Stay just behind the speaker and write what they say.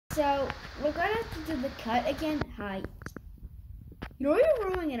So, we're gonna have to do the cut again. Hi. You know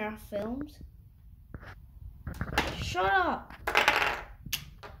you're ruining our films? Shut up!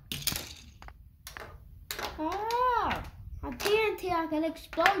 Ah! On TNT I can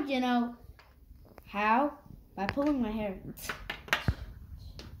explode, you know. How? By pulling my hair.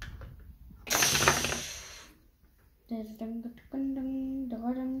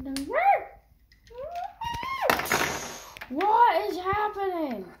 What is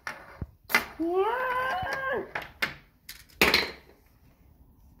happening? Whee!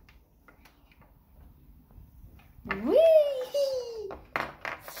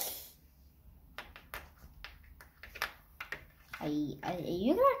 Are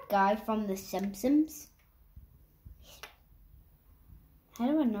you that guy from The Simpsons? How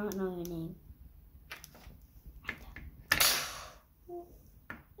do I not know your name?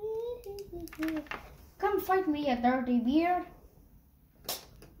 Come fight me, you dirty beard.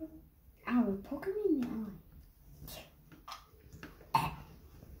 Ow, you're poking me in the eye.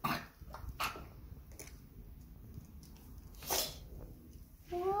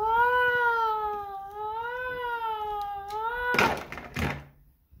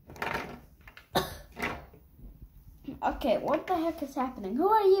 Okay, what the heck is happening? Who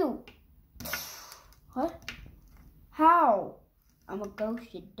are you? What? How? I'm a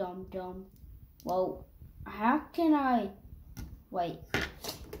ghost, you dumb. Well, how can I... Wait.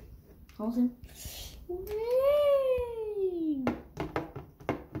 Hold him.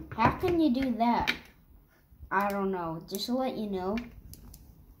 How can you do that? I don't know. Just to let you know.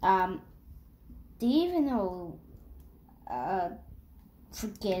 Do you even know?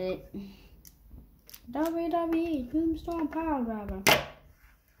 Forget it. WWE Tombstone Power Driver.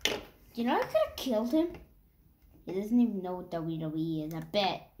 You know I could have killed him. He doesn't even know what WWE is. I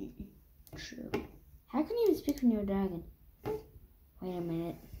bet. True. How can you even speak when you're a dragon? Wait a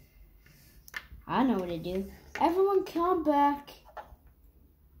minute. I know what to do. Everyone come back.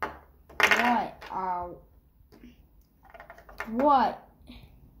 What? What?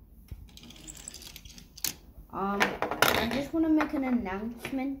 I just want to make an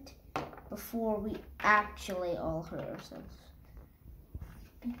announcement before we actually all hurt ourselves.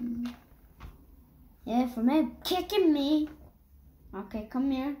 Yeah, for me kicking me. Okay,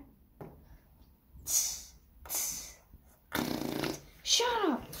 come here. Shut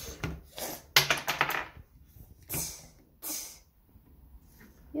up.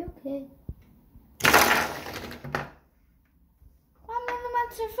 You okay? I'm the one that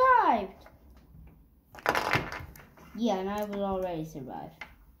survived. Yeah, and I will already survive.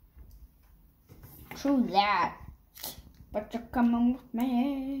 True that. But you're coming with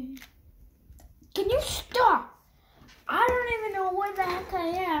me. Can you stop? I don't even know where the heck I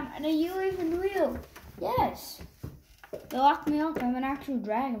am. And are you even real? Yes. They locked me up. I'm an actual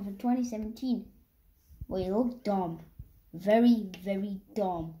dragon from 2017. Well, you look dumb. Very, very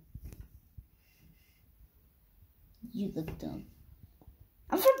dumb. You look dumb.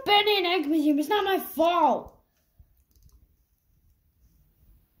 I'm from Benny and Egg Museum. It's not my fault.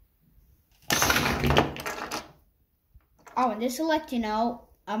 Oh, and just to let you know,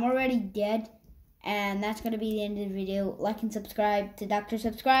 I'm already dead. And that's going to be the end of the video. Like and subscribe to Dr.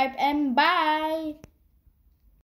 Subscribe. And bye.